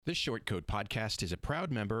The Short Coat Podcast is a proud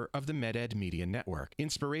member of the MedEd Media Network.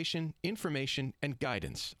 Inspiration, information, and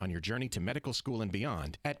guidance on your journey to medical school and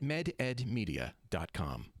beyond at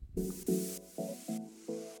mededmedia.com.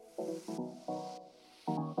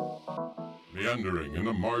 Meandering in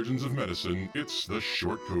the margins of medicine, it's the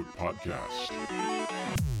Short Coat Podcast.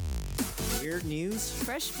 Weird news,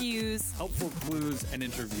 fresh views, helpful clues, and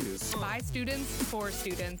interviews. by students, for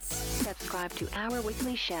students. Subscribe to our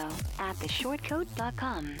weekly show at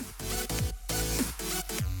theshortcoat.com.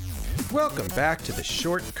 Welcome back to the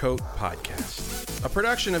Short Coat Podcast, a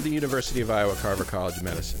production of the University of Iowa Carver College of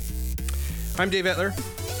Medicine. I'm Dave Etler.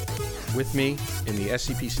 With me in the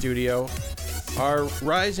SCP studio are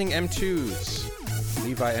rising M2s,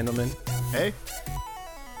 Levi Endelman. Hey.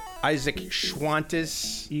 Isaac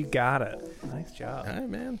Schwantes. You got it. Nice job. Hi,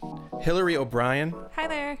 man. Hillary O'Brien. Hi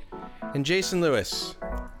there. And Jason Lewis.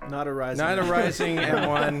 Not a rising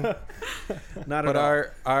M1. Not but at all.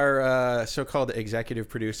 our so-called executive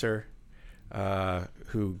producer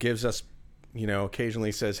who gives us,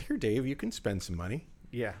 occasionally says, "Here, Dave, you can spend some money."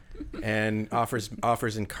 Yeah. And offers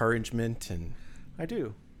encouragement. And I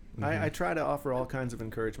do. I try to offer all kinds of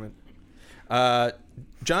encouragement. John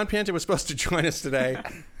Pienta was supposed to join us today.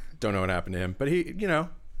 Don't know what happened to him, but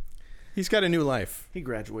he's got a new life. He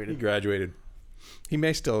graduated. He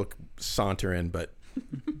may still saunter in, but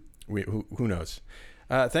who knows?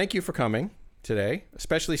 Thank you for coming today,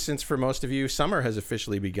 especially since for most of you, summer has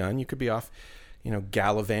officially begun. You could be off,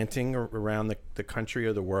 gallivanting around the country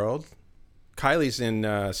or the world. Kylie's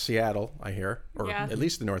in Seattle, I hear, or at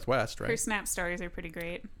least the Northwest, right? Her Snap stories are pretty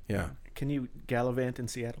great. Yeah. Can you gallivant in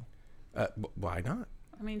Seattle? Why not?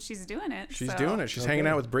 I mean, she's doing it. She's doing it. She's hanging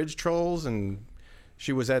out with bridge trolls, and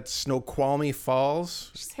she was at Snoqualmie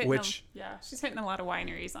Falls, she's hitting a lot of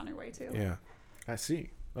wineries on her way too. Yeah. I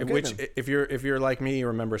see. Okay, Which, then. if you're like me, you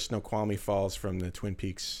remember Snoqualmie Falls from the Twin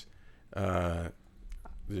Peaks, the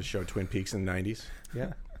show Twin Peaks in the 90s.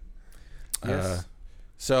 Yeah. Yes.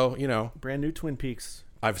 So, brand new Twin Peaks.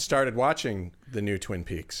 I've started watching the new Twin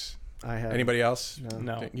Peaks. I have. Anybody else?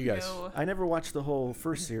 No. You guys? No. I never watched the whole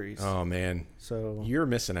first series. Oh man, So you're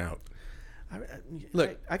missing out.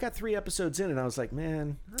 Look, I got 3 episodes in, and I was like,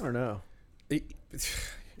 man, I don't know.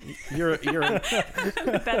 You're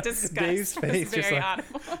That disgust Dave's face is very just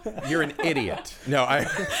audible. you're an idiot. No,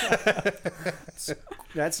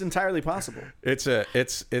 That's entirely possible. It's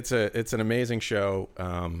an amazing show,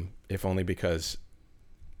 if only because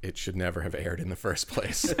it should never have aired in the first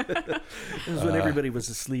place. It was when everybody was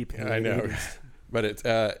asleep. In the I know, 80s. but it's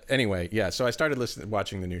anyway. Yeah, so I started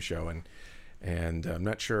watching the new show, and I'm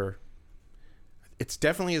not sure. It's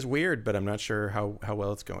definitely is weird, but I'm not sure how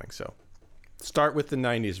well it's going. So start with the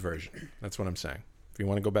 90s version. That's what I'm saying. If you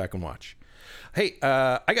want to go back and watch. Hey,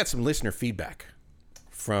 I got some listener feedback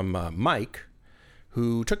from Mike,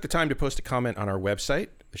 who took the time to post a comment on our website,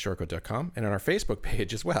 theshortcoat.com, and on our Facebook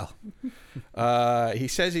page as well. He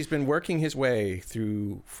says he's been working his way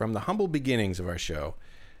through from the humble beginnings of our show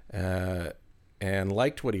and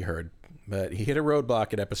liked what he heard, but he hit a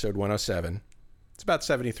roadblock at episode 107. It's about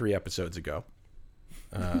 73 episodes ago,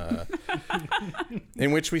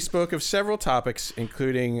 in which we spoke of several topics,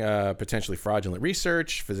 including potentially fraudulent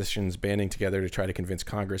research, physicians banding together to try to convince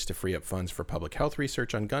Congress to free up funds for public health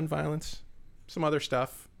research on gun violence, some other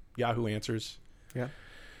stuff, Yahoo Answers. Yeah.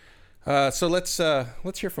 So let's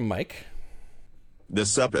hear from Mike.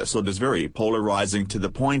 This episode is very polarizing to the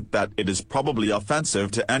point that it is probably offensive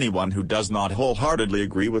to anyone who does not wholeheartedly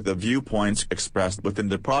agree with the viewpoints expressed within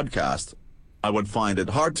the podcast. I would find it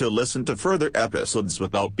hard to listen to further episodes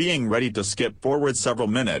without being ready to skip forward several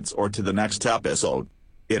minutes or to the next episode.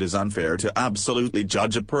 It is unfair to absolutely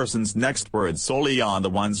judge a person's next words solely on the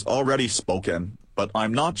ones already spoken, but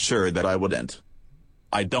I'm not sure that I wouldn't.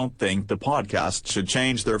 I don't think the podcast should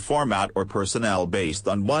change their format or personnel based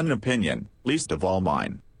on one opinion, least of all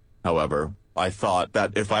mine. However, I thought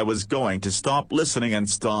that if I was going to stop listening and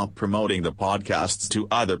stop promoting the podcasts to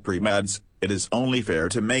other pre-meds, it is only fair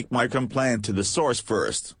to make my complaint to the source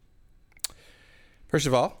first. First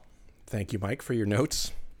of all, thank you, Mike, for your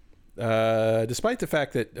notes. Despite the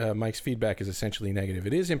fact that Mike's feedback is essentially negative,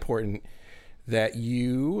 it is important that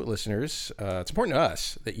you, listeners, it's important to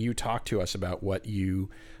us that you talk to us about what you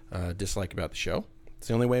dislike about the show. It's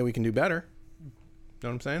the only way we can do better. Know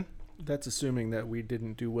what I'm saying? That's assuming that we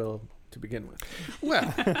didn't do well to begin with.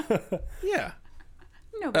 Well, yeah.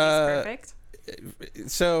 Nobody's perfect.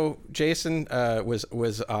 So Jason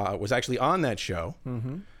was actually on that show.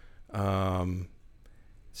 Mm-hmm.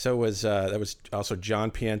 So that was also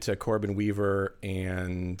John Pienta, Corbin Weaver,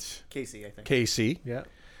 and Casey, I think. Casey. Yeah.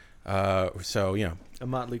 So A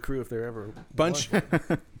motley crew if there ever bunch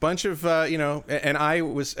of and I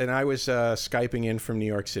was Skyping in from New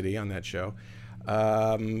York City on that show.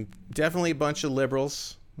 Definitely a bunch of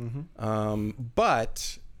liberals.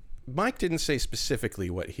 But Mike didn't say specifically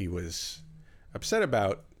what he was upset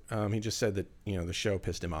about. He just said that the show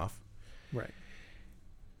pissed him off. Right.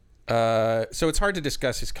 So it's hard to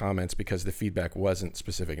discuss his comments because the feedback wasn't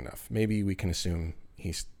specific enough. Maybe we can assume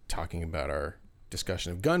he's talking about our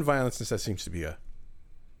discussion of gun violence, since that seems to be a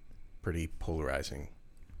pretty polarizing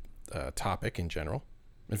topic in general.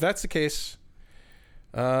 If that's the case,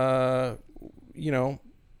 the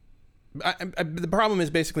problem is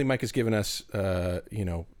basically Mike has given us,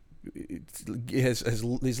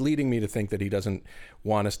 is leading me to think that he doesn't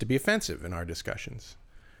want us to be offensive in our discussions.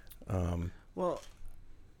 Well,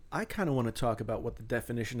 I kind of want to talk about what the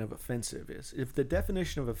definition of offensive is. If the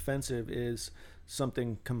definition of offensive is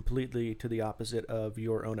something completely to the opposite of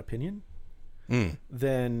your own opinion,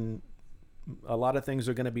 then a lot of things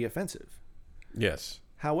are going to be offensive. Yes.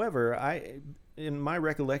 However, in my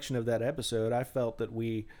recollection of that episode, I felt that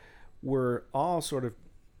we were all sort of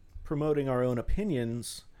promoting our own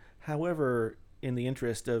opinions, however, in the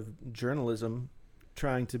interest of journalism,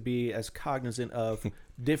 trying to be as cognizant of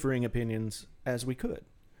differing opinions as we could.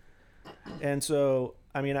 And so,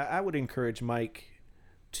 I would encourage Mike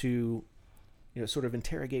to, sort of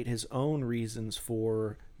interrogate his own reasons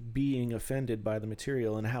for being offended by the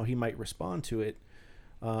material and how he might respond to it,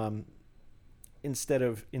 instead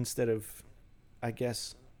of, I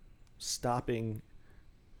guess, stopping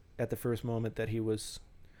at the first moment that he was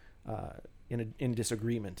in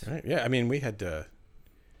disagreement. Right. Yeah. We had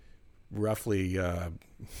roughly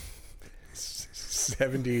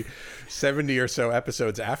 70 or so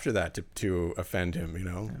episodes after that to offend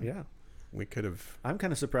him, Yeah. We could have. I'm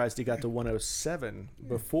kind of surprised he got to 107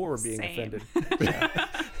 before being Same. offended.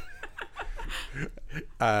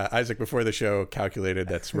 Isaac, before the show, calculated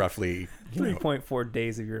that's roughly 3.4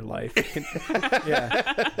 days of your life. Yeah.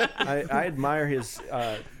 I admire his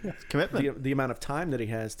commitment. the amount of time that he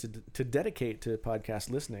has to dedicate to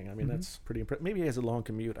podcast listening. That's pretty impressive. Maybe he has a long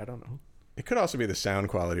commute. I don't know. It could also be the sound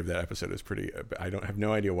quality of that episode is pretty. I don't have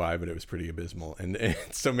no idea why, but it was pretty abysmal, and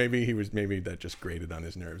so maybe that just grated on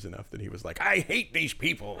his nerves enough that he was like, "I hate these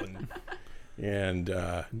people," and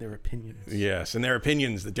Their opinions. yes, and their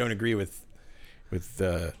opinions that don't agree with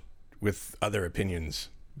other opinions.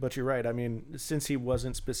 But you're right. Since he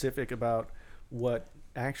wasn't specific about what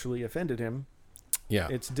actually offended him,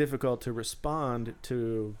 it's difficult to respond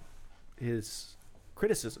to his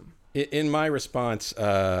criticism. In my response,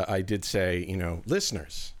 I did say,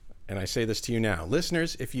 listeners, and I say this to you now,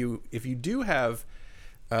 listeners, if you do have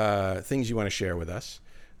things you want to share with us,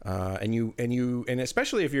 and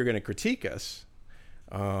especially if you're going to critique us,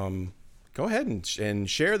 go ahead and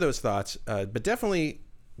share those thoughts, but definitely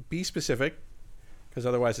be specific, because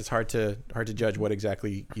otherwise it's hard to judge what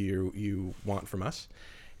exactly you want from us.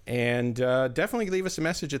 And definitely leave us a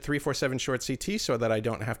message at 347-SHORT-CT so that I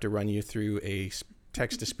don't have to run you through a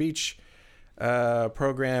text-to-speech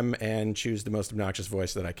program and choose the most obnoxious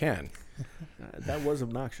voice that I can. That was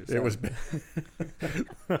obnoxious. It was.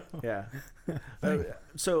 Yeah.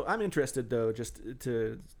 So I'm interested, though, just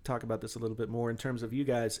to talk about this a little bit more in terms of you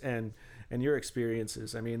guys and your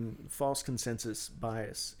experiences. False consensus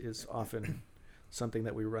bias is often something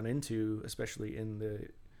that we run into, especially in the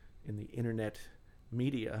internet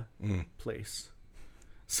media place.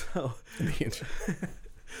 So,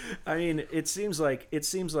 it seems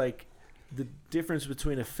like the difference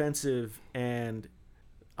between offensive and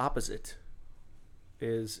opposite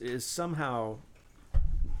is somehow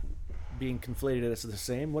being conflated as the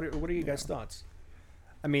same. What are you guys' thoughts?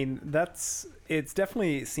 It's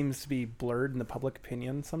definitely seems to be blurred in the public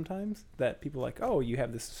opinion sometimes, that people are like, oh, you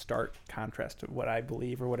have this stark contrast to what I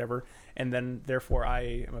believe or whatever, and then therefore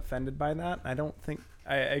I am offended by that. I don't think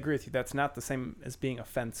I agree with you. That's not the same as being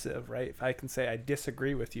offensive, right? If I can say I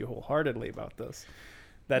disagree with you wholeheartedly about this,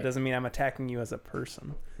 that doesn't mean I'm attacking you as a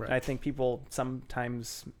person. Right. And I think people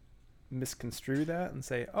sometimes misconstrue that and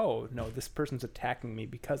say, oh, no, this person's attacking me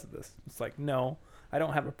because of this. It's like, no, I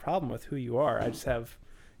don't have a problem with who you are. I just have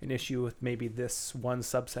an issue with maybe this one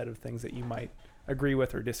subset of things that you might agree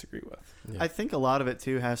with or disagree with. I think a lot of it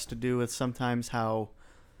too has to do with sometimes how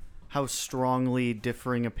strongly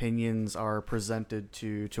differing opinions are presented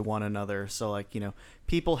to one another. So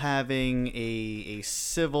people having a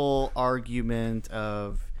civil argument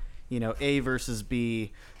of A versus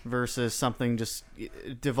B versus something just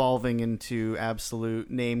devolving into absolute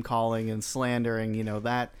name calling and slandering,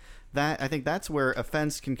 that I think that's where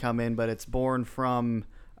offense can come in, but it's born from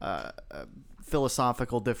a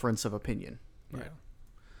philosophical difference of opinion. Right.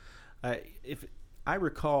 If I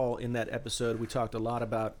recall in that episode, we talked a lot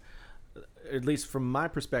about, at least from my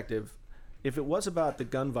perspective, if it was about the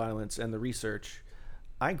gun violence and the research,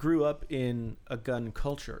 I grew up in a gun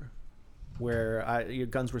culture where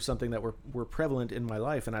guns were something that were prevalent in my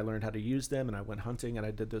life, and I learned how to use them, and I went hunting, and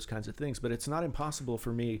I did those kinds of things. But it's not impossible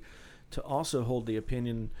for me to also hold the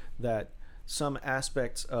opinion that some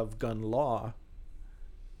aspects of gun law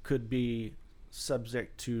could be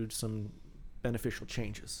subject to some beneficial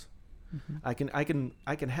changes. Mm-hmm.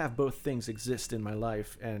 I can have both things exist in my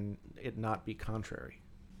life and it not be contrary.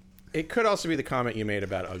 It could also be the comment you made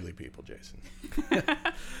about ugly people, Jason.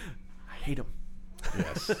 I hate them.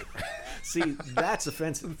 Yes. See, that's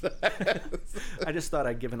offensive. I just thought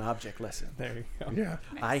I'd give an object lesson. There you go. Yeah.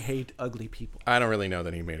 I hate ugly people. I don't really know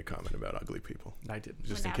that he made a comment about ugly people. I didn't.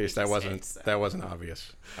 Just Well, in now case he that just wasn't did, so.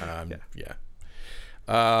 obvious. Yeah.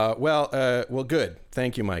 Well, good.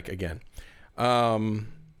 Thank you, Mike, again.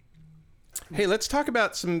 Hey, let's talk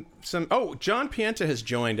about some. Oh, John Pienta has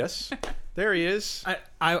joined us. There he is.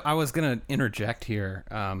 I was gonna interject here.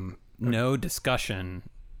 No discussion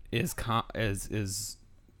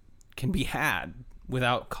can be had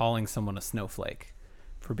without calling someone a snowflake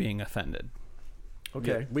for being offended.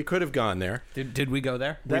 Okay. Yeah, we could have gone there. Did we go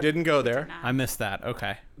there? We didn't go there. I missed that.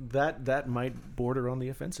 Okay. That might border on the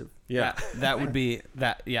offensive. Yeah. That would be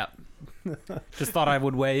that. Yeah. Just thought I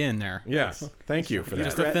would weigh in there. Yes. Thank you for that.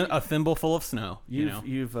 Just a thimble full of snow.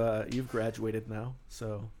 You've graduated now,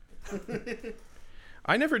 so.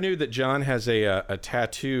 I never knew that John has a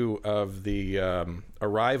tattoo of the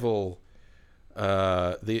Arrival,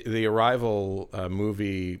 the Arrival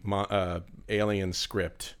movie Alien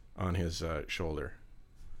script on his shoulder.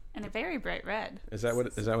 And a very bright red. Is that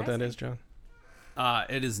what that is, John?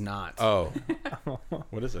 It is not. Oh.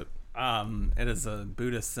 What is it? It is a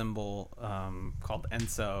Buddhist symbol called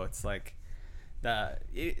Enso. It's like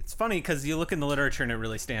it's funny because you look in the literature and it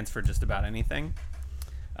really stands for just about anything.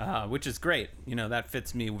 Which is great, that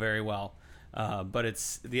fits me very well.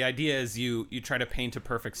 But the idea is you try to paint a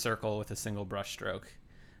perfect circle with a single brush stroke,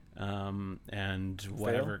 and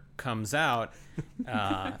whatever comes out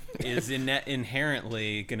is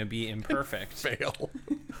inherently going to be imperfect. Fail.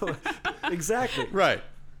 Exactly. Right.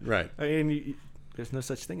 I mean, there's no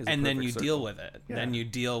such thing as. And a then you circle. deal with it. Yeah. Then you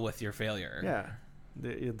deal with your failure. Yeah,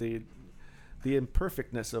 the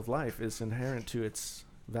imperfectness of life is inherent to its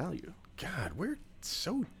value. God, we're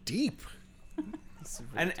so deep.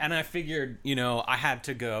 And I figured, I had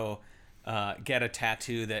to go get a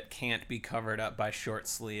tattoo that can't be covered up by short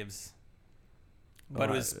sleeves, but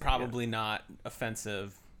it was probably not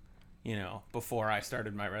offensive, before I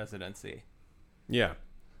started my residency. Yeah.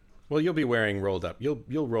 Well, you'll be wearing rolled up.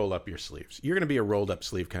 You'll roll up your sleeves. You're going to be a rolled up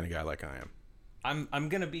sleeve kind of guy like I am. I'm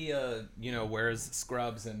going to be a, wears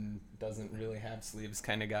scrubs and doesn't really have sleeves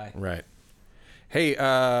kind of guy. Right. Hey,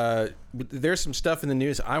 there's some stuff in the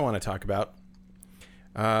news I want to talk about.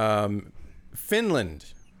 Finland,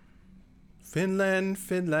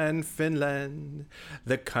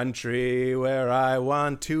 the country where I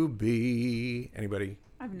want to be. Anybody?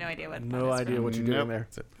 I have no idea what. No that is idea from. what you're doing there.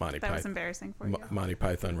 It's a Monty That was Python. embarrassing for you. Monty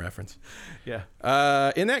Python reference. Yeah.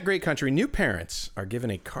 In that great country, new parents are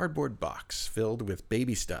given a cardboard box filled with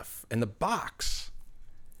baby stuff. And the box,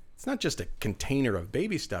 it's not just a container of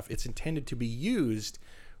baby stuff. It's intended to be used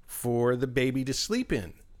for the baby to sleep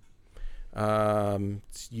in.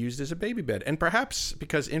 It's used as a baby bed. And perhaps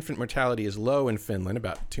because infant mortality is low in Finland,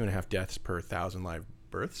 about 2.5 deaths per 1,000 live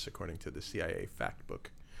births, according to the CIA fact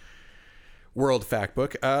book. World Fact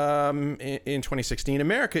Book. In 2016,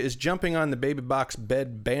 America is jumping on the baby box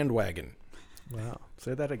bed bandwagon. Wow.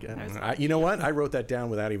 Say that again. You know what? I wrote that down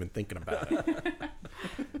without even thinking about it.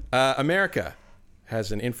 America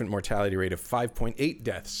has an infant mortality rate of 5.8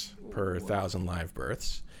 deaths per 1,000 live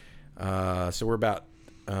births. So we're about,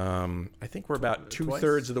 I think we're about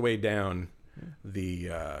 2/3 of the way down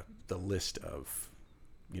the list of,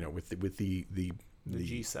 with the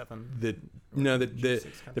G7.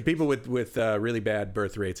 The people with really bad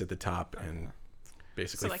birth rates at the top and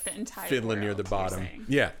basically So like the entire Finland near the world, you're bottom. saying?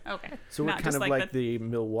 Yeah. Okay. So we're Not kind just of like the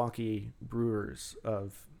Milwaukee Brewers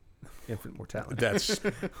of infant mortality. That's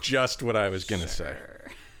just what I was going to say.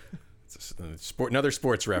 It's another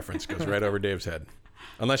sports reference goes right over Dave's head.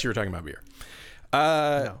 Unless you were talking about beer.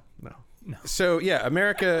 No. So yeah,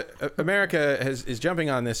 America is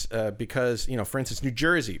jumping on this because, for instance, New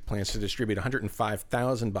Jersey plans to distribute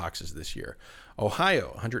 105,000 boxes this year.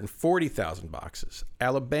 Ohio, 140,000 boxes.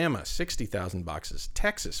 Alabama, 60,000 boxes.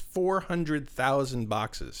 Texas, 400,000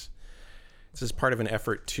 boxes. This is part of an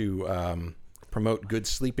effort to promote good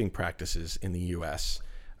sleeping practices in the U.S.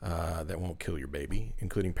 that won't kill your baby,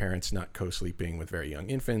 including parents not co-sleeping with very young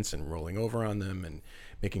infants and rolling over on them and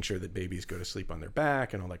making sure that babies go to sleep on their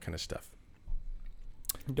back and all that kind of stuff.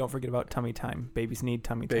 Don't forget about tummy time. Babies need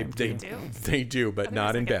tummy time. They do, but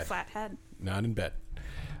not in bed. Flat head. Not in bed.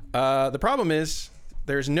 The problem is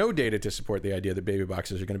there's no data to support the idea that baby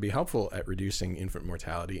boxes are going to be helpful at reducing infant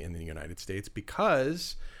mortality in the United States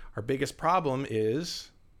because our biggest problem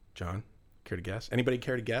is, John, care to guess? Anybody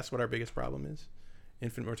care to guess what our biggest problem is,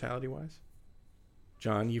 infant mortality wise?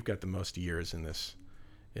 John, you've got the most years in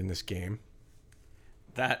this game.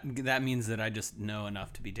 That means that I just know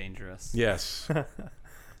enough to be dangerous. Yes.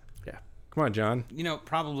 Yeah. Come on, John.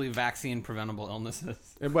 Probably vaccine preventable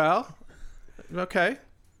illnesses. Well, okay.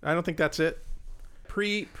 I don't think that's it.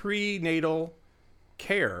 Prenatal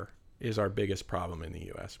care is our biggest problem in the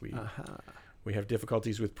U.S. We have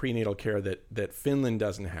difficulties with prenatal care that Finland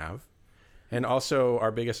doesn't have. And also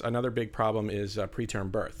another big problem is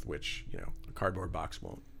preterm birth, which, a cardboard box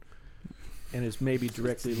won't. And is maybe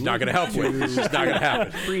directly not going to help with. It's just not going to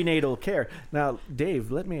happen. Prenatal care. Now,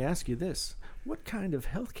 Dave, let me ask you this. What kind of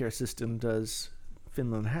healthcare system does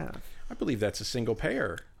Finland have? I believe that's a single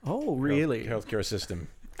payer. Oh, really? Healthcare system.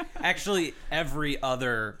 Actually, every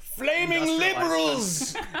other flaming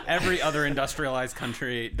liberals, every other industrialized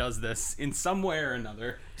country does this in some way or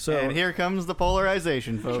another. So, and here comes the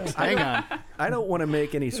polarization, folks. Hang on. I don't want to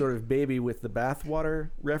make any sort of baby with the bathwater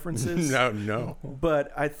references. No.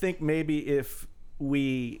 But I think maybe if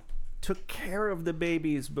we took care of the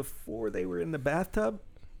babies before they were in the bathtub,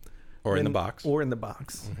 in the box,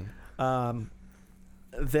 mm-hmm.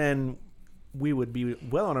 Then we would be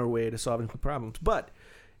well on our way to solving the problems. But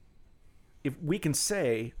if we can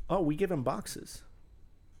say, we give them boxes,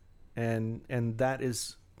 and that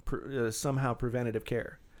is somehow preventative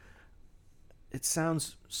care, it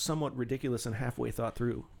sounds somewhat ridiculous and halfway thought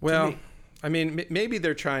through. Well, I mean, maybe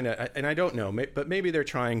they're trying to, and I don't know, but maybe they're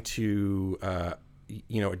trying to,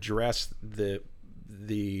 address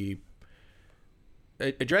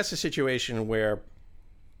address a situation where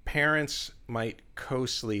parents might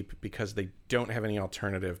co-sleep because they don't have any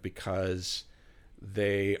alternative because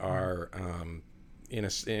they are in a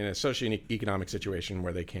socioeconomic situation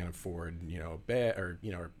where they can't afford, a bed or,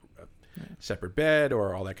 a separate bed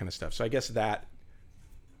or all that kind of stuff. So I guess that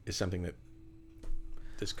is something that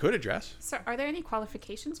this could address. So are there any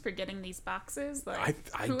qualifications for getting these boxes?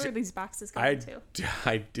 Who are these boxes going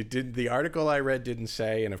to? The article I read didn't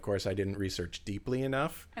say, and of course I didn't research deeply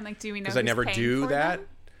enough. And do we know? Because I never do that. Them?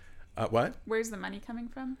 What? Where's the money coming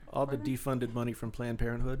from? All the defunded money from Planned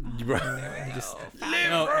Parenthood.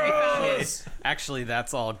 Actually,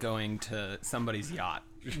 that's all going to somebody's yacht.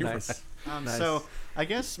 Nice. Nice. So I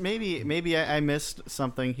guess maybe I missed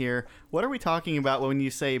something here. What are we talking about when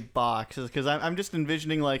you say boxes? Because I'm just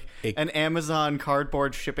envisioning an Amazon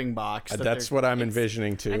cardboard shipping box. That's what I'm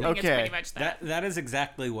envisioning too. I think it's pretty much that. That is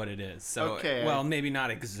exactly what it is. So, well, maybe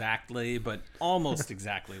not exactly, but almost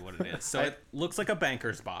exactly what it is. So it looks like a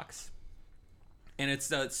banker's box, and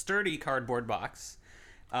it's a sturdy cardboard box,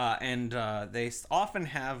 and they often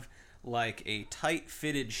have a tight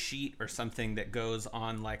fitted sheet or something that goes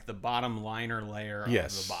on the bottom liner layer of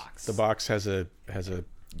the box. The box has a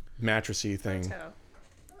mattressy thing.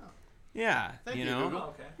 Yeah, Thank you Google.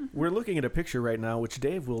 Okay. We're looking at a picture right now, which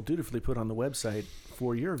Dave will dutifully put on the website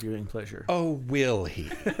for your viewing pleasure. Oh, will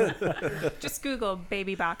he? Just Google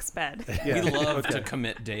baby box bed. Yeah. We love to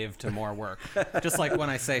commit Dave to more work. Just like when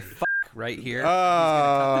I say "fuck" right here.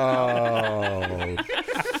 Oh.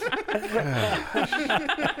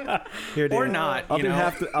 Here, Dave. Or not. I'll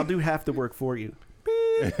do half the work for you.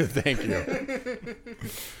 Thank you.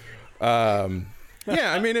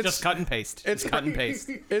 Yeah, I mean, it's just cut and paste. It's cut and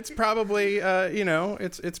paste. It's probably,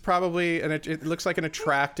 it's probably, and it looks like an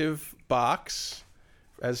attractive box,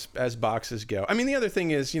 as boxes go. I mean, the other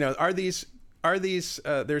thing is, are these?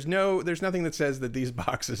 There's nothing that says that these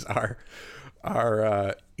boxes are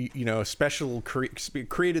special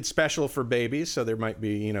created special for babies. So there might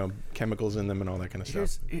be chemicals in them and all that kind of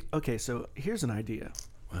stuff. Okay, so here's an idea.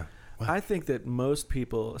 What? I think that most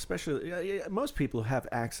people, especially most people, have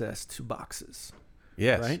access to boxes.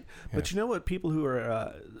 Yes. Right. Yeah. But you know what? People who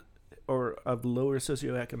are or of lower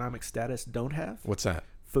socioeconomic status don't have? What's that?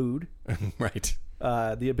 Food. Right.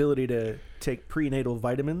 The ability to take prenatal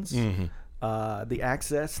vitamins. Mm-hmm. The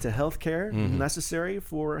access to health care necessary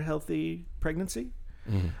for a healthy pregnancy.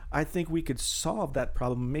 Mm-hmm. I think we could solve that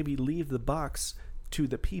problem, maybe leave the box to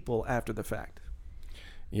the people after the fact.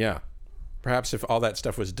 Yeah. Perhaps if all that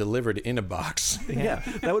stuff was delivered in a box. Yeah,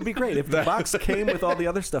 that would be great. If the box came with all the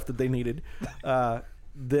other stuff that they needed,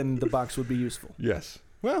 then the box would be useful. Yes.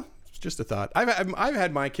 Well, It's just a thought. I've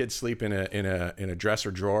had my kids sleep in a dresser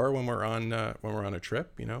drawer when we're on a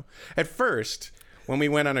trip. You know, at first when we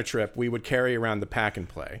went on a trip, we would carry around the pack and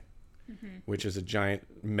play, which is a giant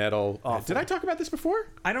metal. Awful. Did I talk about this before?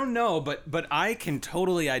 I don't know, but I can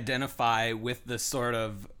totally identify with the sort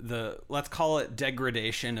of let's call it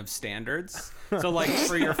degradation of standards. So like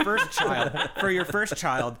for your first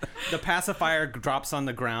child, the pacifier drops on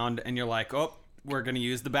the ground and you're like, oh, we're gonna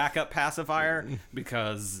use the backup pacifier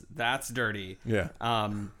because that's dirty. Yeah.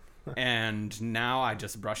 And now I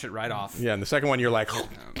just brush it right off. Yeah, and the second one you're like,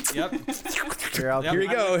 Yep. here you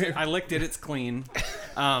go. I licked it. It's clean.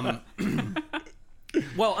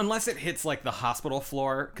 Well, unless it hits like the hospital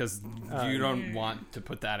floor, because you don't want to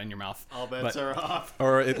put that in your mouth. All bets are off.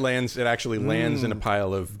 Or it actually lands in a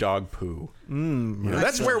pile of dog poo. You know,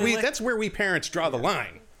 that's where we parents draw the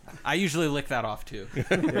line. I usually lick that off too.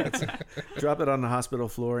 Drop it on the hospital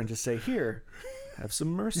floor and just say, "Here, have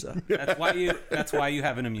some MRSA." That's why you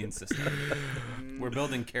have an immune system. We're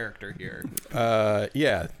building character here.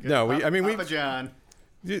 Yeah. No, Papa John.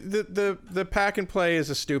 The pack and play is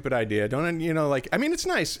a stupid idea. It's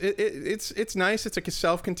nice. It's nice. It's like a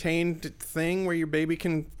self-contained thing where your baby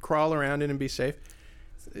can crawl around in and be safe.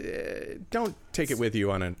 Don't take it with you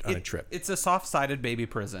on a trip. It's a soft-sided baby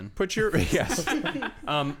prison. Put your yes.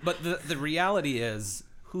 But the reality is,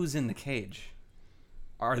 who's in the cage?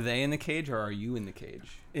 Are they in the cage or are you in the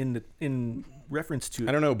cage? In reference to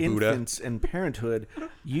I don't know, Buddha. infants and parenthood,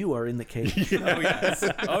 you are in the cage.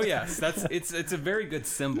 Oh yes. It's a very good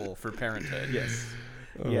symbol for parenthood. Yes.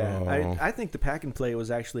 Yeah. I think the pack and play was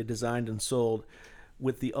actually designed and sold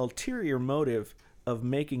with the ulterior motive of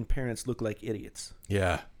making parents look like idiots.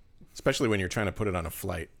 Yeah. Especially when you're trying to put it on a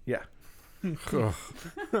flight. Yeah. God.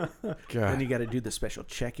 Then you got to do the special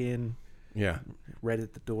check-in. Yeah. Right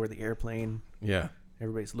at the door of the airplane. Yeah.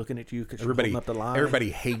 Everybody's looking at you because you're holding up the line.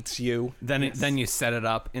 Everybody hates you. Then you set it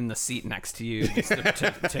up in the seat next to you just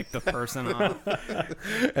to tick the person off.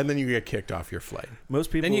 And then you get kicked off your flight.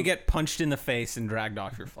 Most people. Then you get punched in the face and dragged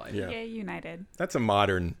off your flight. Yeah. Yay, United. That's a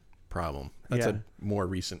modern problem. That's a more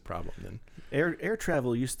recent problem than air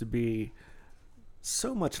travel used to be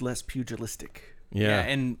so much less pugilistic. Yeah,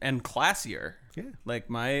 and classier. Yeah. Like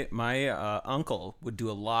my uncle would do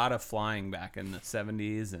a lot of flying back in the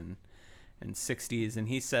 70s and 60s, and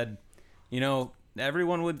he said,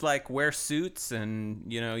 everyone would like wear suits,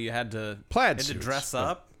 and you had to dress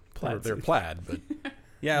up. They're plaid, but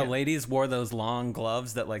yeah, ladies wore those long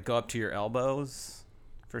gloves that like go up to your elbows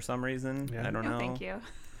for some reason. Yeah. I don't know. Thank you.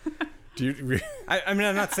 I'm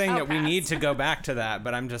not saying that we need to go back to that,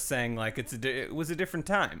 but I'm just saying like it was a different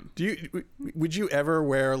time. Would you ever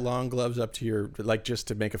wear long gloves up to your just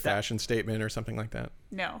to make a fashion statement or something like that?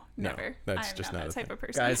 No, never. That's just not that a type thing. of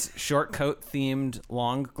person. Guys, short coat themed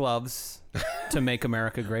long gloves to make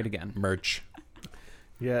America great again. Merch.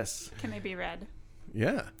 Yes. Can they be red?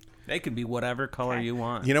 Yeah. They could be whatever color you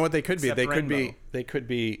want. You know what they could be? Except They could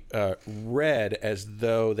be red as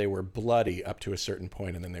though they were bloody up to a certain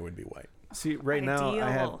point, and then they would be white. See, right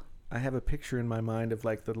now I have a picture in my mind of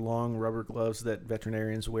like the long rubber gloves that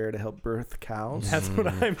veterinarians wear to help birth cows. That's what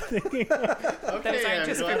I'm thinking. Okay,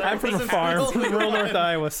 I'm from a farm from rural North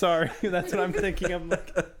Iowa. Sorry, that's what I'm thinking. I'm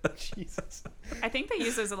like, Jesus. I think they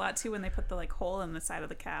use those a lot too when they put the like hole in the side of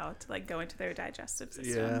the cow to like go into their digestive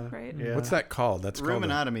system, right? Yeah. What's that called? That's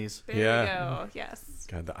ruminotomies. There you go. Yes.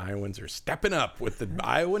 God, the Iowans are stepping up with the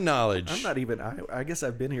Iowa knowledge. I'm not even. I guess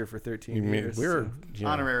I've been here for 13 years. We're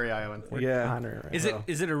honorary Iowan. Honorary. Is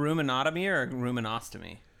it a ruminotomy or a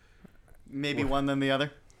ruminostomy? Maybe one than the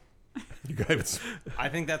other. You guys. I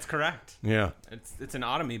think that's correct. Yeah. It's an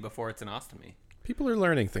otomy before it's an ostomy. People are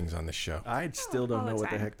learning things on this show. I still don't know what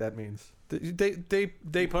the heck that means.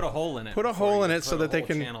 They put a hole in it. Put a hole in it so that they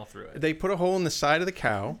can. Channel through it. They put a hole in the side of the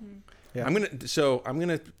cow. Mm-hmm. Yeah.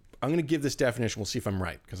 I'm gonna give this definition. We'll see if I'm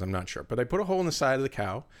right because I'm not sure. But they put a hole in the side of the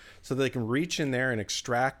cow so that they can reach in there and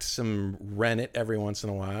extract some rennet every once in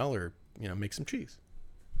a while, or make some cheese.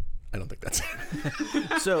 I don't think that's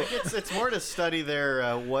it. So it's more to study their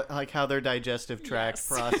how their digestive tract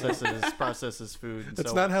processes food.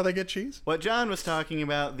 That's not how they get cheese. What John was talking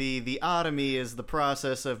about, the otomy is the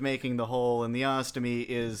process of making the hole, and the ostomy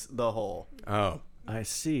is the hole. Oh, I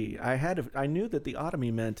see. I knew that the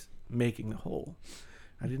otomy meant making the hole.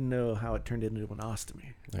 I didn't know how it turned into an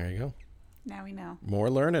ostomy. There you go. Now we know. More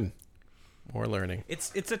learning.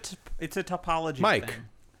 It's a topology. Mike, thing.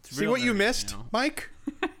 see what you missed, Mike.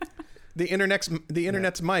 The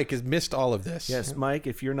internet's Mike has missed all of this. Yes, Mike,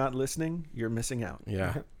 if you're not listening, you're missing out.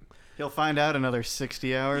 Yeah. He'll find out another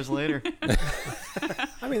 60 hours later.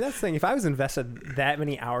 I mean, that's the thing. If I was invested that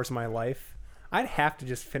many hours of my life I'd have to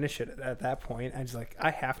just finish it at that point.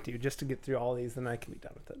 I have to just to get through all these, then I can be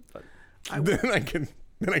done with it. But then I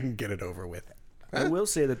can get it over with. I will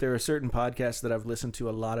say that there are certain podcasts that I've listened to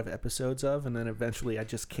a lot of episodes of, and then eventually I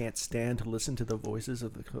just can't stand to listen to the voices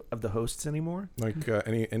of the hosts anymore. Like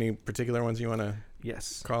any particular ones you want to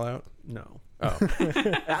call out? No. Oh.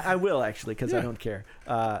 I will, actually, because I don't care.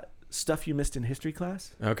 Stuff You Missed in History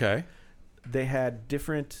Class. Okay. They had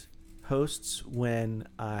different hosts when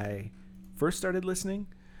I first started listening,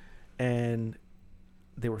 and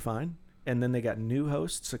they were fine. And then they got new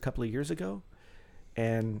hosts a couple of years ago,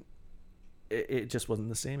 and it just wasn't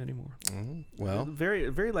the same anymore. Mm-hmm. Well, very,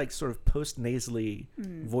 very like sort of post-nasally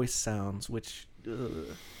voice sounds, which,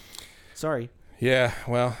 sorry. Yeah,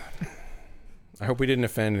 well, I hope we didn't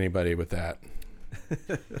offend anybody with that.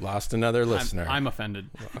 Lost another listener. I'm offended.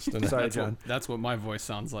 Sorry, John. That's what my voice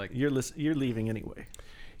sounds like. You're leaving anyway.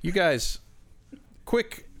 You guys,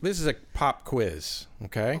 quick. This is a pop quiz,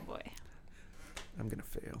 okay? Oh boy. I'm gonna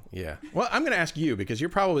fail. Yeah. Well, I'm gonna ask you because you're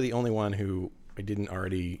probably the only one who I didn't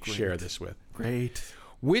already share this with. Great.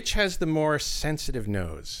 Which has the more sensitive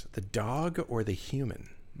nose, the dog or the human?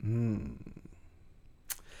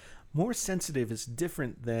 More sensitive is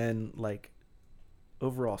different than like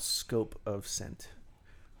overall scope of scent,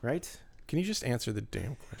 right? Can you just answer the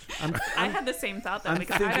damn question? I had the same thought though,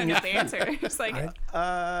 because I don't know the answer. It's like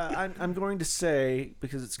I'm going to say,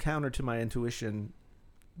 because it's counter to my intuition,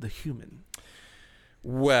 the human.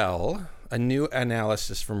 Well, a new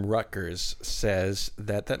analysis from Rutgers says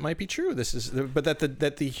that might be true. But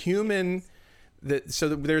that the human,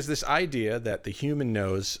 so there's this idea that the human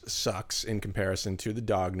nose sucks in comparison to the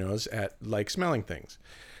dog nose at like smelling things.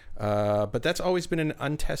 But that's always been an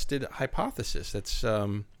untested hypothesis. That's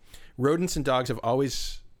rodents and dogs have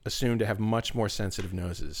always assumed to have much more sensitive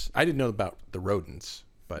noses. I didn't know about the rodents,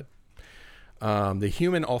 but the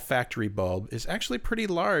human olfactory bulb is actually pretty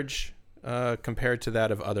large compared to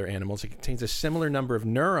that of other animals. It contains a similar number of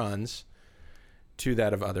neurons to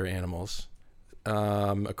that of other animals,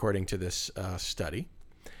 according to this study,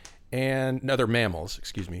 and other mammals.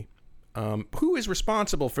 Excuse me. Who is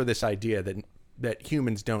responsible for this idea that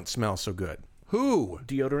humans don't smell so good? Who?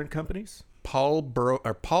 Deodorant companies? Paul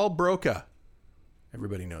Broca.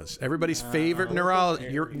 Everybody knows. Everybody's favorite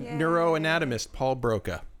neuroanatomist, Paul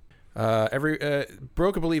Broca.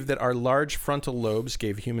 Broca believed that our large frontal lobes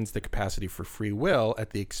gave humans the capacity for free will at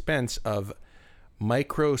the expense of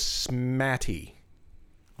microsmaty.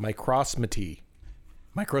 It's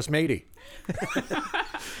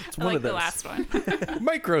I like the last one.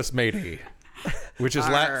 Microsmaty, which is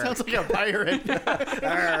Latin. Sounds like a pirate.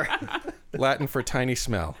 Latin for tiny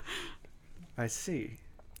smell. I see.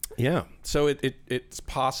 Yeah. So it's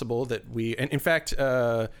possible that and in fact,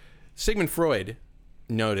 Sigmund Freud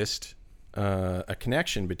noticed a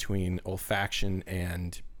connection between olfaction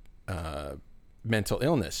and mental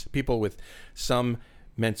illness. People with some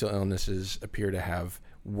mental illnesses appear to have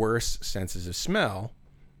worse senses of smell.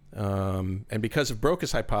 And because of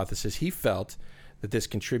Broca's hypothesis, he felt that this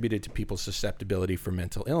contributed to people's susceptibility for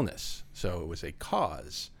mental illness. So it was a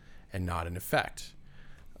cause and not an effect.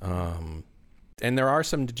 And there are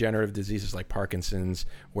some degenerative diseases like Parkinson's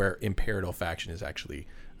where impaired olfaction is actually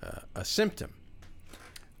a symptom.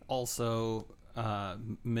 Also,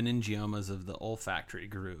 meningiomas of the olfactory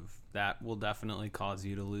groove. That will definitely cause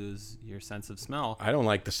you to lose your sense of smell. I don't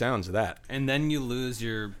like the sounds of that. And then you lose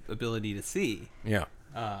your ability to see. Yeah.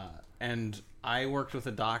 And I worked with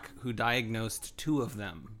a doc who diagnosed 2 of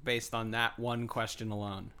them based on that one question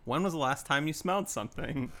alone. When was the last time you smelled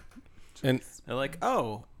something? And they're like,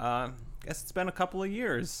 guess it's been a couple of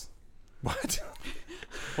years. What?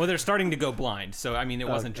 Well, they're starting to go blind, so I mean, it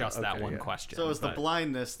wasn't just that one question. So it was the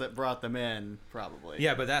blindness that brought them in, probably.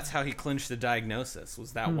 Yeah, but that's how he clinched the diagnosis,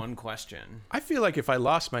 was that one question. I feel like if I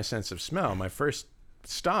lost my sense of smell, my first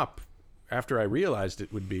stop after I realized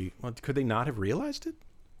it would be, well, could they not have realized it?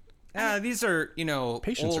 These are,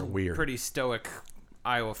 patients old, are weird. Pretty stoic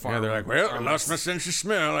Iowa farmers. Yeah, they're like, well, I lost my sense of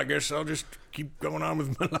smell. I guess I'll just keep going on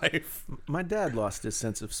with my life. My dad lost his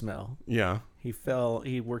sense of smell. Yeah.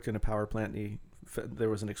 He worked in a power plant, and there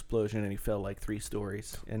was an explosion, and he fell like 3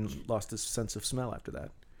 stories and lost his sense of smell after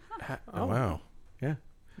that. Oh, wow. Yeah.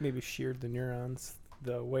 Maybe sheared the neurons.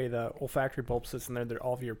 The way the olfactory bulb sits in there, that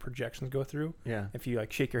all of your projections go through. Yeah. If you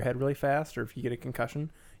like shake your head really fast, or if you get a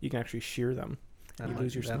concussion, you can actually shear them. You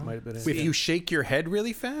lose your smell. Might have been If you shake your head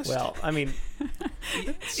really fast? Well, I mean,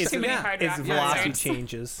 it's velocity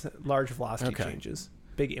changes, large velocity changes,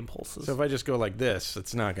 big impulses. So if I just go like this,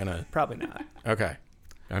 it's not going to... Probably not. Okay.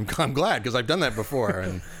 I'm glad, because I've done that before,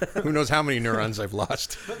 and who knows how many neurons I've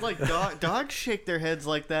lost. But like dogs shake their heads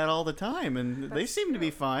like that all the time, and they seem to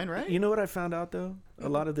be fine, right? You know what I found out though? A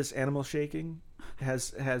lot of this animal shaking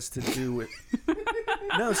has to do with.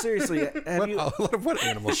 No, seriously. What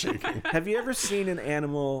animal shaking? Have you ever seen an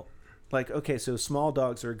animal like? Okay, so small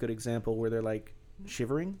dogs are a good example where they're like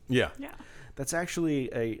shivering. Yeah. Yeah. That's actually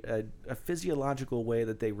a physiological way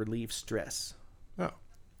that they relieve stress. Oh.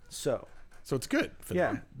 So it's good for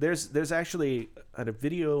them. There's actually a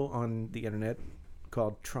video on the internet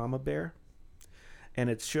called Trauma Bear, and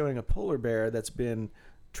it's showing a polar bear that's been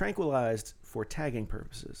tranquilized for tagging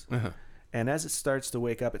purposes. Uh-huh. And as it starts to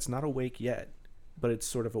wake up, it's not awake yet, but it's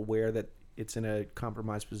sort of aware that it's in a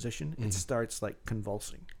compromised position. It starts like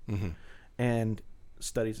convulsing. And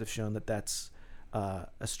studies have shown that that's a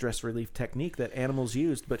stress relief technique that animals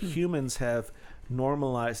used, but humans have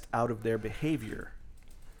normalized out of their behavior.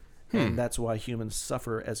 And that's why humans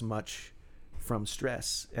suffer as much from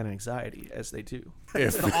stress and anxiety as they do.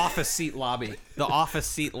 The office seat lobby. The office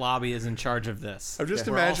seat lobby is in charge of this. I'm just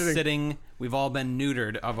We're imagining all sitting. We've all been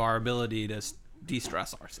neutered of our ability to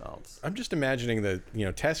de-stress ourselves. I'm just imagining the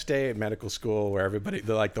test day at medical school where everybody,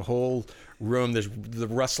 the whole room, there's the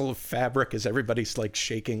rustle of fabric as everybody's like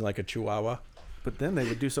shaking like a chihuahua. But then they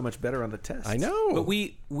would do so much better on the test. I know. But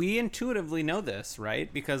we intuitively know this,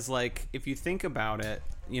 right? Because like if you think about it,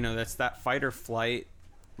 that's that fight or flight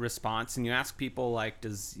response, and you ask people like,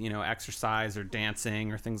 does exercise or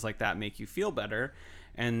dancing or things like that make you feel better?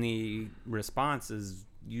 And the response is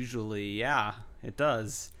usually, yeah, it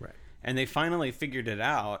does. Right. And they finally figured it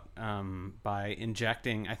out by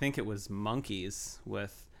injecting, I think it was monkeys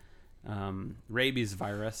with rabies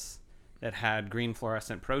virus that had green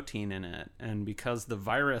fluorescent protein in it. And because the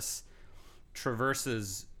virus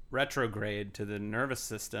traverses retrograde to the nervous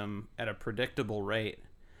system at a predictable rate,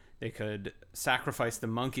 they could sacrifice the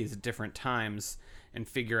monkeys at different times and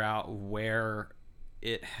figure out where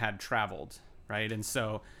it had traveled, right? And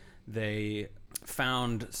so they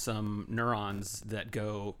found some neurons that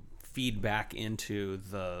go feed back into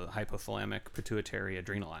the hypothalamic pituitary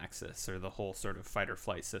adrenal axis, or the whole sort of fight or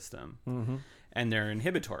flight system. And they're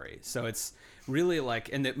inhibitory. So it's really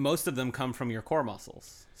like, and that most of them come from your core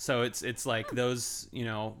muscles. So it's like those,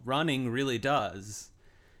 running really does.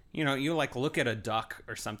 You like look at a duck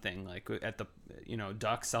or something, like at the,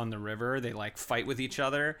 ducks on the river, they like fight with each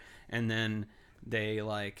other, and then they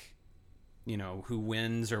like, who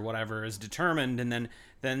wins or whatever is determined, and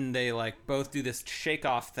then they like both do this shake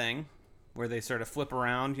off thing where they sort of flip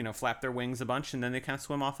around, flap their wings a bunch, and then they kind of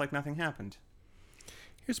swim off like nothing happened.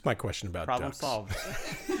 Here's my question about Problem ducks. solved.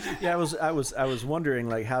 Yeah, I was wondering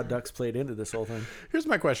like how ducks played into this whole thing. Here's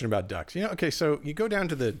my question about ducks. Okay, so you go down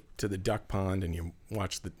to the duck pond and you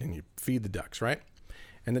watch and you feed the ducks, right?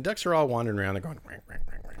 And the ducks are all wandering around. They're going.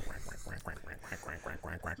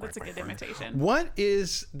 That's a good imitation. What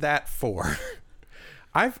is that for?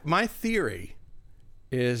 My theory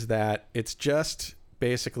is that it's just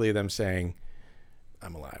basically them saying,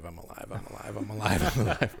 "I'm alive. I'm alive. I'm alive. I'm alive. I'm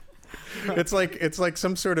alive." It's like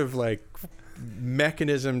some sort of like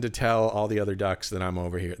mechanism to tell all the other ducks that I'm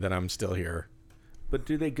over here, that I'm still here. But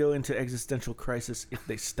do they go into existential crisis if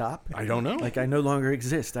they stop? I don't know. Like, I no longer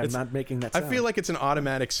exist. I'm not making that sound. I feel like it's an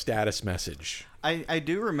automatic status message. I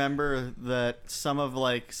do remember that some of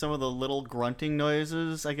the little grunting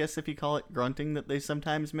noises, I guess if you call it grunting, that they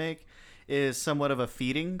sometimes make is somewhat of a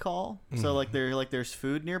feeding call. So there's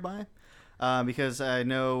food nearby. Because I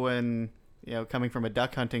know when, coming from a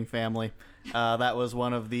duck hunting family, that was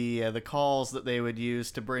one of the calls that they would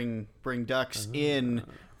use to bring ducks in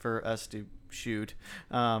for us to shoot.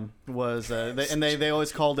 They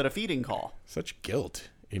always called it a feeding call. Such guilt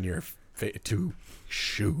in your to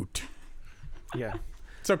shoot. Yeah,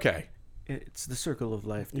 it's okay. It's the circle of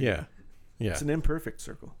life. Dude. Yeah. It's an imperfect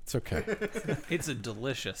circle. It's okay. It's a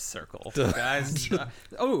delicious circle, guys. Let's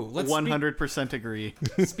 100% agree.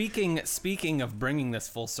 Speaking of bringing this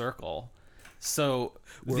full circle, so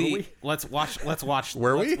let's watch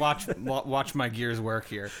my gears work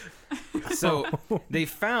here. So they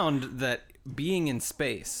found that being in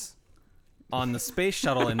space on the space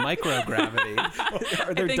shuttle in microgravity.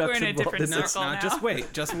 I think we're in a different circle now. Just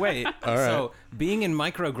wait. All right. So being in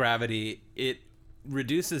microgravity, it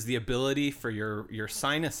reduces the ability for your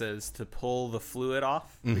sinuses to pull the fluid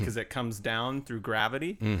off because it comes down through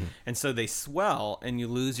gravity. And so they swell and you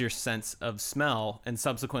lose your sense of smell and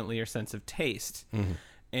subsequently your sense of taste.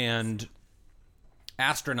 And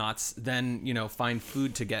astronauts then, find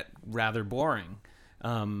food to get rather boring.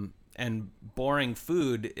 And boring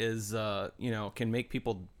food is, can make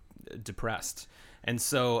people depressed. And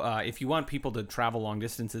so if you want people to travel long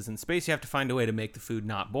distances in space, you have to find a way to make the food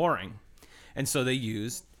not boring. And so they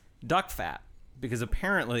used duck fat, because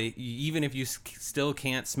apparently, even if you still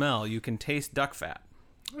can't smell, you can taste duck fat.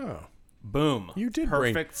 Oh. Boom. You did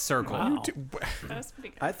perfect circle. Wow. That's pretty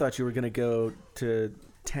good. I thought you were going to go to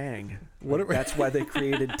Tang. That's why they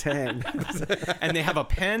created Tang. And they have a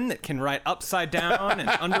pen that can write upside down and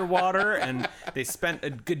underwater, and they spent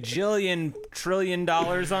a gajillion trillion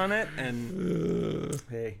dollars on it. And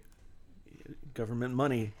hey, government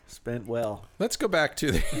money spent well. Let's go back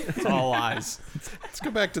to the... It's all lies. Let's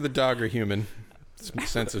go back to the dog or human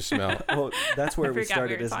sense of smell. Well, that's where we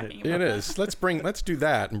started, isn't it? It is. Let's do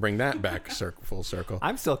that and bring that back full circle.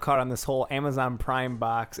 I'm still caught on this whole Amazon Prime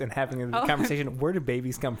box and having a conversation. Where do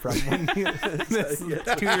babies come from? When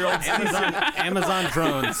 2-year-old Amazon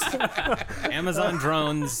drones. Amazon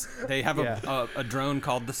drones. They have a drone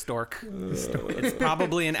called the Stork. It's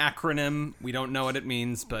probably an acronym. We don't know what it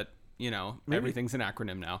means, but everything's an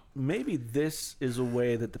acronym now. Maybe this is a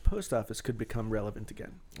way that the post office could become relevant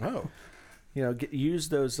again. Oh. Use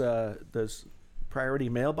those priority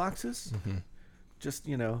mailboxes. Mm-hmm. Just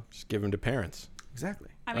give them to parents. Exactly.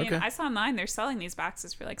 I mean, I saw online they're selling these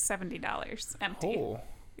boxes for like $70 empty. Oh.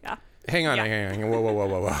 Yeah. Hang on.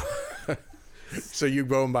 Whoa. So you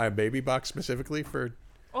go and buy a baby box specifically for...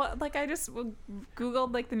 Well, like I just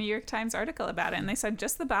Googled like the New York Times article about it, and they said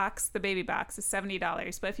just the box, the baby box, is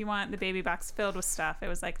 $70. But if you want the baby box filled with stuff, it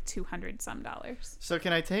was like $200 some. So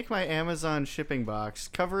can I take my Amazon shipping box,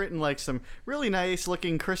 cover it in like some really nice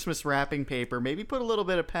looking Christmas wrapping paper, maybe put a little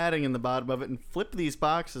bit of padding in the bottom of it, and flip these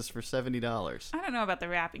boxes for $70? I don't know about the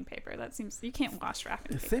wrapping paper. That seems you can't wash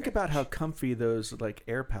wrapping paper. Think about how comfy those like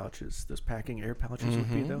air pouches, those packing air pouches would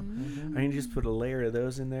be, though. Mm-hmm. I mean, you just put a layer of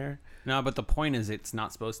those in there. No, but the point is, it's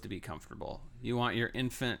not supposed to be comfortable. You want your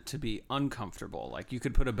infant to be uncomfortable. Like you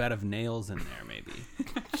could put a bed of nails in there, maybe,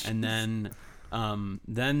 and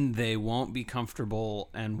then they won't be comfortable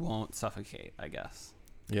and won't suffocate, I guess.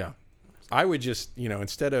 Yeah, I would just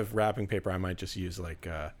instead of wrapping paper, I might just use like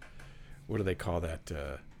what do they call that?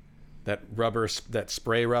 That rubber, that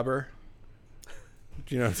spray rubber.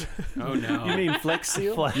 Do you know? Oh no! You mean Flex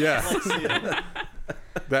Seal? Yeah. Flex Seal.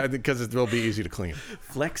 That because it will be easy to clean.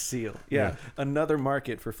 Flex Seal. Yeah. Another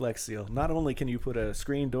market for Flex Seal. Not only can you put a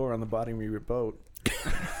screen door on the bottom of your boat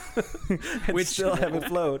and still have it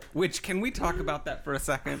float. Which, can we talk about that for a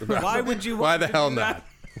second? Why would you? Why the hell not?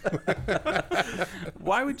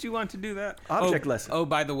 Why would you want to do that? Object lesson. Oh,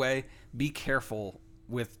 by the way, be careful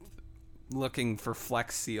with looking for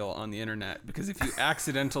Flex Seal on the internet, because if you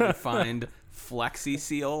accidentally find Flexi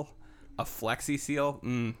Seal, a Flexi Seal,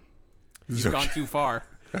 you've gone too far.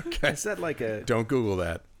 Okay. Is that like a... Don't Google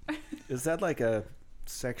that. Is that like a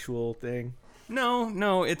sexual thing?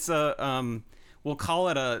 No. It's a... we'll call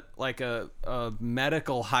it a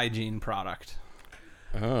medical hygiene product.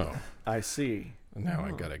 Oh. I see. Now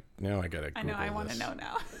I gotta Google I know. I want to know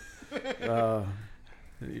now.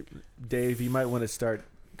 Dave, you might want to start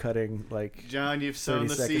cutting like... John, you've sown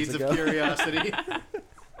the seeds ago. of curiosity.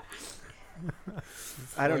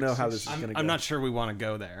 I don't know how this is going to go. I'm not sure we want to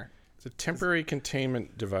go there. It's a temporary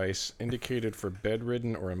containment device indicated for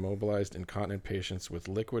bedridden or immobilized incontinent patients with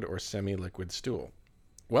liquid or semi-liquid stool.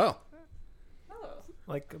 Well,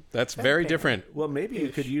 that's very different. Well, maybe you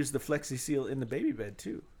could use the Flexi Seal in the baby bed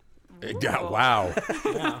too. Yeah, wow.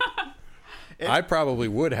 I probably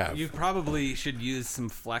would have. You probably should use some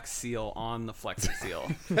Flex Seal on the Flexi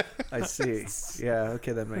Seal. I see. Yeah,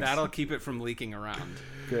 okay, that makes sense. That'll keep it from leaking around.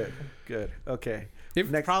 Good. Okay.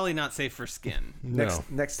 Probably not safe for skin.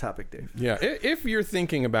 Next topic, Dave. Yeah, if you're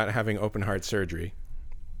thinking about having open heart surgery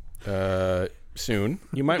soon,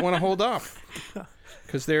 you might want to hold off,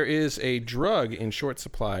 because there is a drug in short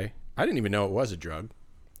supply. I didn't even know it was a drug.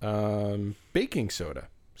 Baking soda,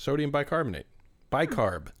 sodium bicarbonate,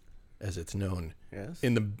 bicarb, as it's known. Yes.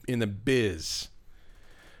 In the biz.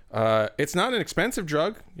 It's not an expensive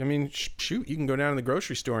drug. I mean, shoot, you can go down to the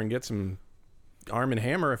grocery store and get some Arm &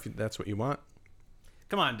 Hammer if that's what you want.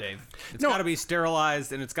 Come on, Dave. It's got to be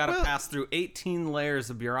sterilized, and it's got to pass through 18 layers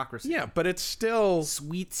of bureaucracy. Yeah, but it's still...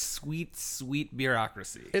 Sweet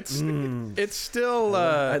bureaucracy. It's still...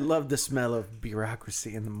 I love the smell of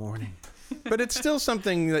bureaucracy in the morning. But it's still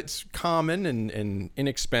something that's common and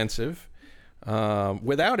inexpensive.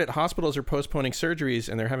 Without it, hospitals are postponing surgeries,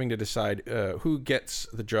 and they're having to decide who gets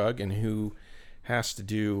the drug and who has to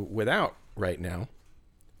do without right now.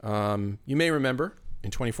 You may remember,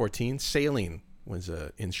 in 2014, saline was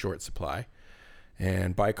in short supply,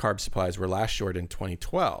 and bicarb supplies were last short in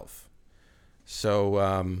 2012.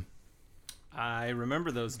 So I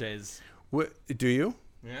remember those days. What do you?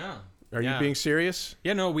 Yeah. Are you being serious?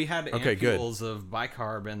 Yeah, no, we had Okay, good. ampules of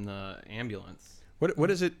bicarb in the ambulance.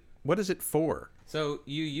 What is it? What is it for? So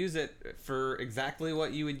you use it for exactly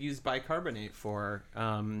what you would use bicarbonate for.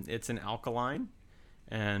 It's an alkaline,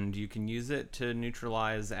 and you can use it to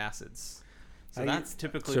neutralize acids. So that's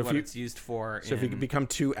typically what it's used for. So if you become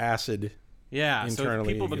too acid, so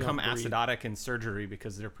people you become don't breathe. acidotic in surgery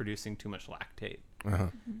because they're producing too much lactate,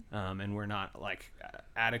 and we're not like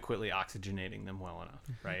adequately oxygenating them well enough,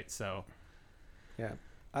 right? So Yeah.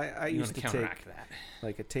 I you used want to to counteract take that.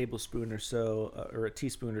 like a tablespoon or so, or a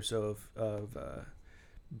teaspoon or so of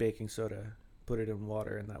baking soda, put it in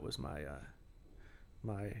water, and that was my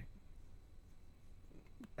my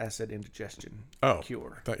acid indigestion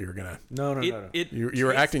cure. I thought you were gonna. No. You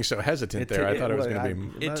were acting so hesitant there. I thought it was gonna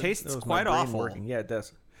be. It tastes quite awful. Working. Yeah, it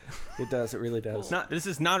does. It does. It really does. This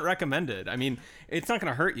is not recommended. I mean, it's not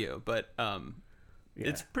going to hurt you, but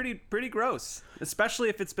it's pretty gross, especially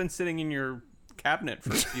if it's been sitting in your cabinet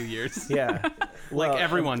for a few years. Yeah. Like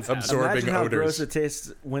everyone's had. absorbing Imagine how odors. gross it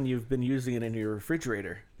tastes when you've been using it in your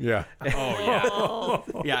refrigerator. Yeah. Oh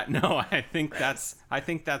yeah. Yeah. No, I think that's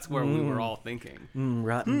where we were all thinking.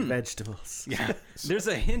 Rotten vegetables. Yeah. There's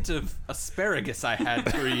a hint of asparagus I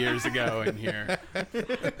had 3 years ago in here.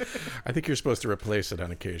 I think you're supposed to replace it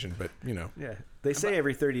on occasion, but Yeah. They say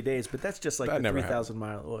every 30 days, but that's just like That the never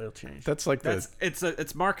 3,000-mile oil change. that's like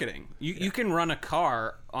It's marketing. You can run a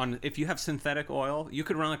car on, if you have synthetic oil, you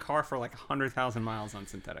could run a car for like 100,000 miles on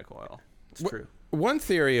synthetic oil. It's true. one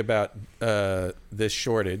theory about this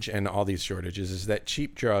shortage and all these shortages is that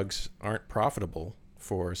cheap drugs aren't profitable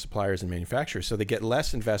for suppliers and manufacturers, so they get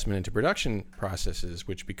less investment into production processes,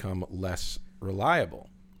 which become less reliable.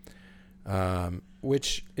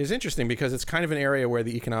 Which is interesting because it's kind of an area where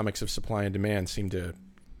the economics of supply and demand seem to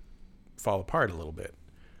fall apart a little bit.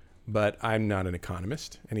 But I'm not an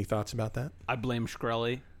economist. Any thoughts about that? I blame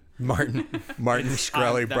Shkreli. Martin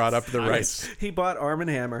Shkreli brought up the rights. He bought Arm &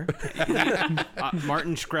 Hammer.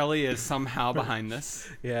 Martin Shkreli is somehow behind this.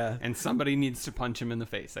 Yeah. And somebody needs to punch him in the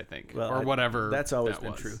face, I think. Well, or whatever. That's always that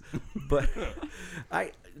been was. true. But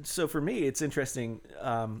so for me, it's interesting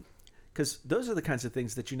because those are the kinds of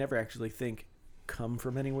things that you never actually think come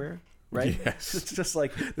from anywhere, right? Yes. It's just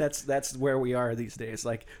like that's where we are these days.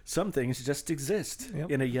 Like some things just exist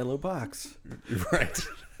in a yellow box. Right.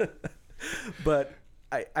 But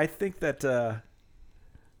I think that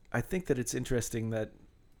it's interesting that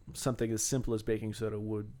something as simple as baking soda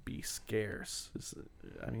would be scarce.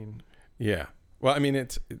 Yeah. Well, I mean,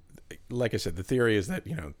 it's like I said, the theory is that,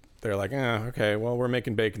 they're like, okay, well, we're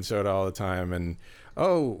making baking soda all the time. And,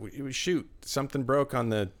 oh, shoot, something broke on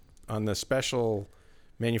the special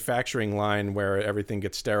manufacturing line where everything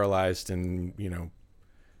gets sterilized and,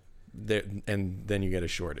 and then you get a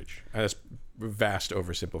shortage. That's vast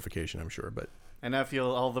oversimplification, I'm sure, but. And I feel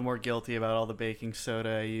all the more guilty about all the baking soda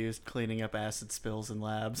I used cleaning up acid spills in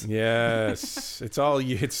labs. Yes, it's all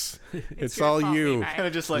you. It's your all fault, you. Levi. Kind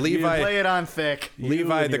of just like Levi- you lay it on thick.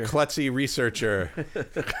 Levi, the here. klutzy researcher.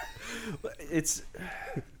 It's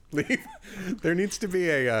There needs to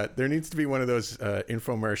be one of those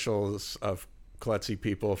infomercials of klutzy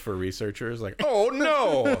people for researchers. Like, oh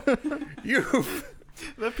no,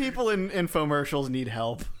 The people in infomercials need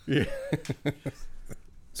help. Yeah.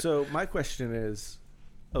 So my question is,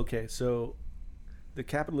 okay, so the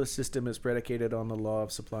capitalist system is predicated on the law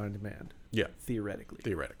of supply and demand. Yeah.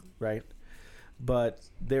 Theoretically. Right. But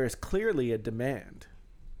there is clearly a demand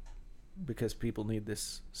because people need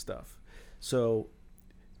this stuff. So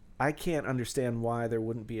I can't understand why there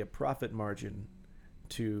wouldn't be a profit margin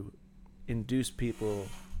to induce people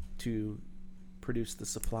to produce the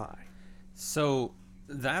supply. So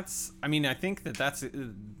I think that's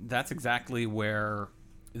exactly where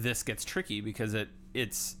this gets tricky because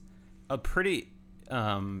it's a pretty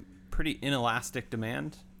inelastic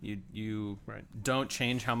demand. You don't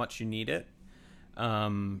change how much you need it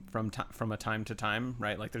from a time to time,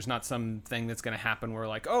 right? Like there's not something that's going to happen where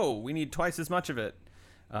like, oh, we need twice as much of it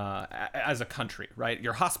as a country, right?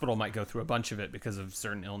 Your hospital might go through a bunch of it because of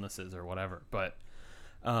certain illnesses or whatever, but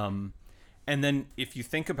and then if you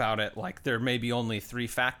think about it, like there may be only 3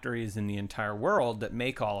 factories in the entire world that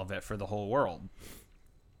make all of it for the whole world.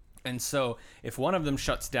 And so if one of them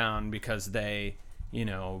shuts down because they,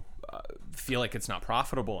 feel like it's not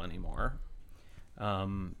profitable anymore,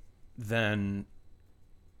 then,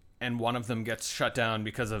 and one of them gets shut down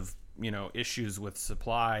because of, issues with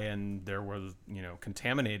supply and there was,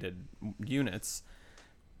 contaminated units,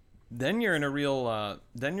 then you're in a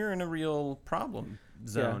real problem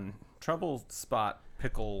zone, trouble spot,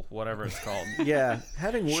 pickle, whatever it's called. Yeah,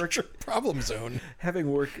 having worked Problem zone.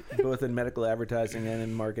 having worked both in medical advertising and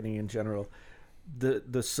in marketing in general,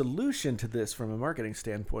 the solution to this from a marketing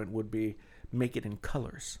standpoint would be make it in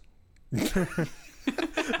colors.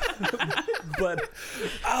 But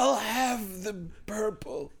I'll have the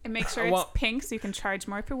purple. And make sure it's pink so you can charge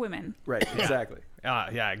more for women. right, exactly.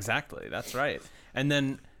 Yeah, exactly. That's right. And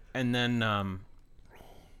then,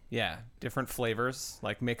 different flavors.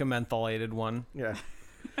 Like make a mentholated one. Yeah.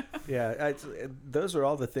 Yeah, those are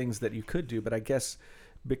all the things that you could do, but I guess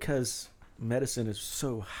because medicine is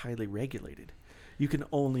so highly regulated, you can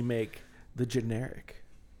only make the generic.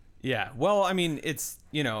 Yeah. Well, I mean, it's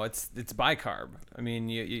bicarb. I mean,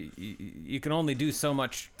 you can only do so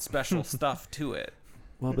much special stuff to it.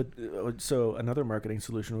 Well, but so another marketing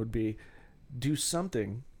solution would be do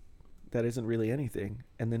something that isn't really anything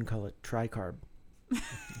and then call it tricarb.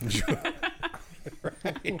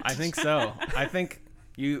 Right. I think so. I think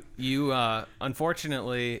you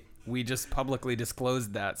unfortunately we just publicly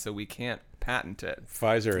disclosed that, so we can't patent it.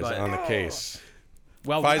 Pfizer is on the case.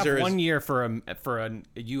 Well, Pfizer we have is 1 year for a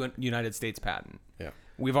United States patent. Yeah.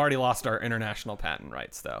 We've already lost our international patent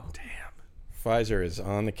rights, though. Damn. Pfizer is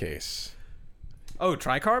on the case. Oh,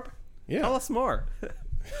 tricarb? Yeah. Tell us more.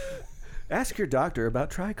 Ask your doctor about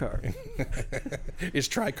tricarb. Is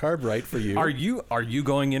tricarb right for you? Are you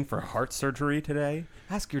going in for heart surgery today?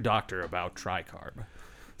 Ask your doctor about tricarb.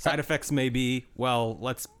 Side effects may be, well,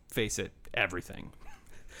 let's face it, everything.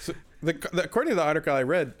 So according to the article I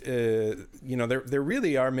read, they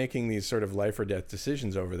really are making these sort of life or death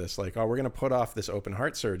decisions over this. Like, oh, we're going to put off this open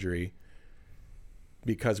heart surgery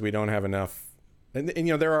because we don't have enough. And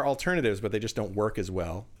there are alternatives, but they just don't work as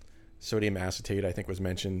well. Sodium acetate, I think, was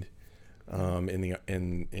mentioned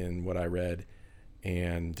in what I read,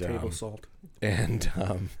 and Table salt. And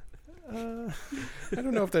I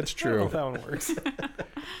don't know if that's true. I don't know if that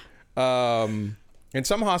one works. And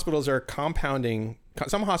some hospitals are compounding.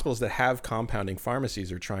 Some hospitals that have compounding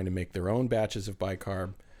pharmacies are trying to make their own batches of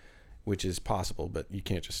bicarb, which is possible, but you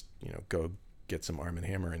can't just go get some Arm &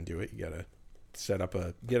 Hammer and do it. You gotta set up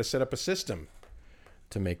a system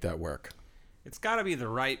to make that work. It's got to be the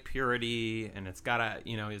right purity, and it's got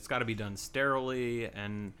to be done sterilely,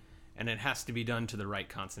 and it has to be done to the right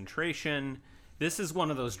concentration. This is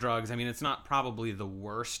one of those drugs. I mean, it's not probably the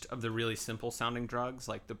worst of the really simple sounding drugs.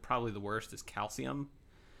 Like probably the worst is calcium,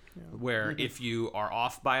 where if you are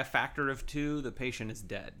off by a factor of 2, the patient is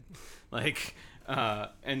dead. Like, if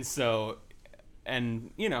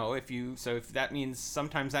that means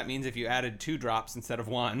sometimes that means if you added 2 drops instead of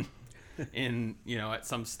 1 in, at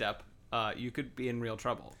some step, you could be in real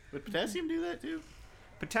trouble. Would potassium do that too?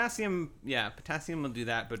 Potassium will do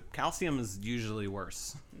that, but calcium is usually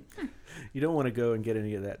worse. You don't want to go and get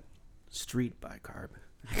any of that street bicarb.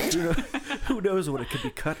 Who knows what it could be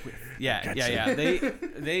cut with? Yeah.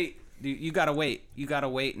 You gotta wait. You gotta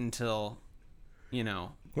wait until, the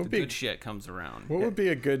good shit comes around. What would be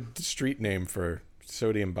a good street name for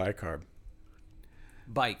sodium bicarb?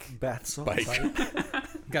 Bike. Bath salt. Bike.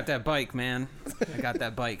 Got that bike, man. I got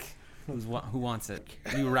that bike. Who wants it?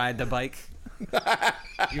 You ride the bike?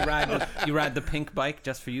 You ride the pink bike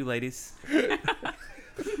just for you ladies.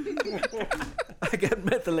 I got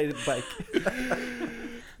methylated bike.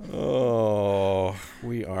 Oh,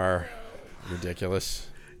 we are ridiculous.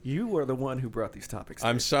 You were the one who brought these topics.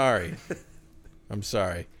 I'm sorry.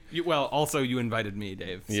 Also you invited me,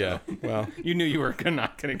 Dave. So Yeah. Well, you knew you were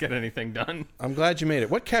not going to get anything done. I'm glad you made it.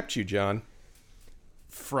 What kept you, John?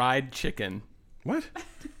 Fried chicken. What?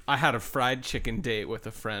 I had a fried chicken date with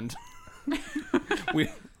a friend.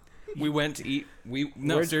 We went to eat.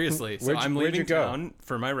 Seriously. So I'm leaving town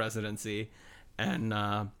for my residency,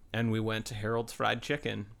 and we went to Harold's Fried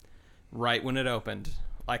Chicken right when it opened.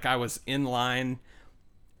 Like I was in line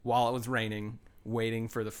while it was raining, waiting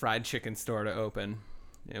for the fried chicken store to open.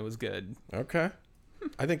 It was good. Okay.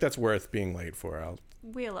 I think that's worth being late for.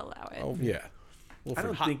 We'll allow it. Oh yeah.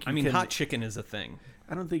 Hot chicken is a thing.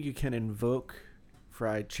 I don't think you can invoke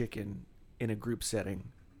fried chicken in a group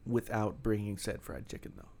setting without bringing said fried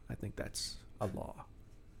chicken, though. I think that's a law.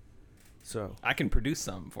 So I can produce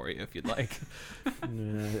some for you if you'd like.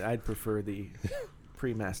 I'd prefer the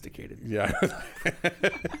pre-masticated. Yeah.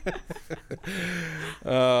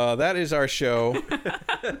 That is our show.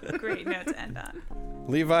 Great note to end on.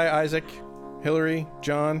 Levi, Isaac, Hillary,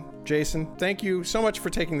 John, Jason, thank you so much for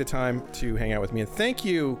taking the time to hang out with me. And thank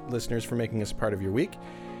you, listeners, for making us a part of your week.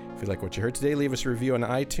 If you like what you heard today, leave us a review on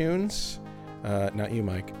iTunes. Not you,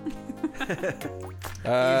 Mike. He's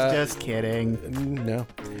just kidding. No.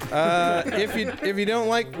 If you don't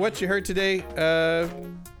like what you heard today,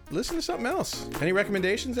 listen to something else. Any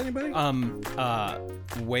recommendations, anybody?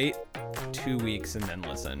 Wait 2 weeks and then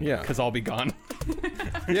listen. Yeah. Because I'll be gone.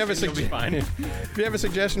 If you have a if you have a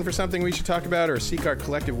suggestion for something we should talk about or seek our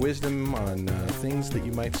collective wisdom on things that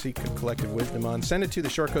you might seek collective wisdom on, send it to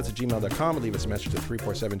theshortcoats@gmail.com or leave us a message at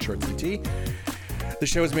 347-SHORT-CT. The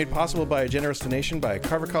show is made possible by a generous donation by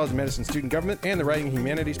Carver College of Medicine Student Government and the Writing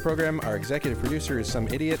Humanities Program. Our executive producer is some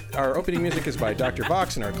idiot. Our opening music is by Dr.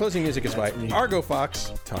 Vox, and our closing music is by Argo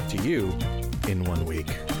Fox. Talk to you in 1 week.